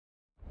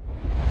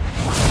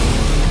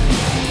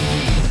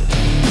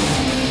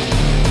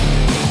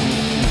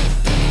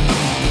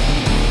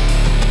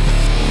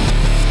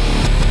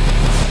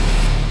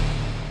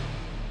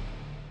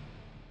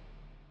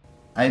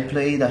I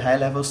played a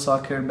high-level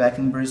soccer back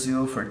in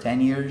Brazil for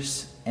 10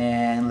 years,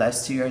 and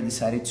last year I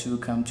decided to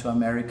come to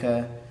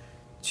America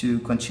to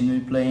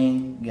continue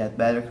playing, get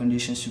better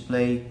conditions to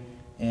play,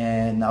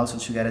 and also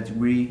to get a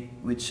degree,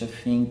 which I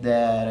think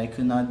that I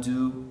could not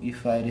do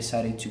if I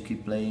decided to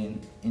keep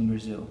playing in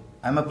Brazil.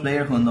 I'm a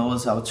player who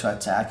knows how to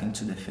attack and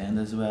to defend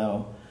as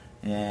well,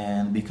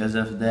 and because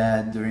of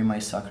that, during my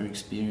soccer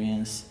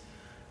experience,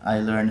 I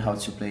learned how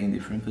to play in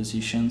different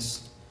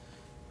positions.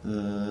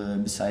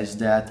 Besides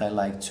that, I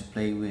like to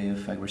play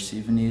with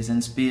aggressiveness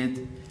and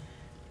speed,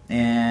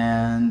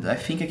 and I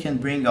think I can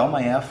bring all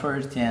my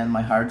effort and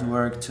my hard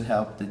work to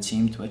help the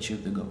team to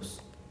achieve the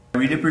goals. I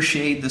really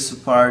appreciate the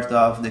support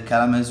of the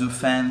Kalamazoo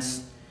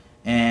fans,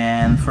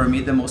 and for me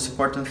the most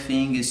important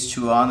thing is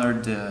to honor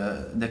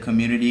the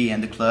community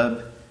and the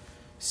club,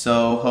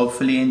 so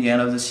hopefully in the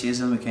end of the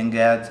season we can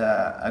get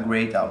a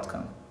great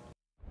outcome.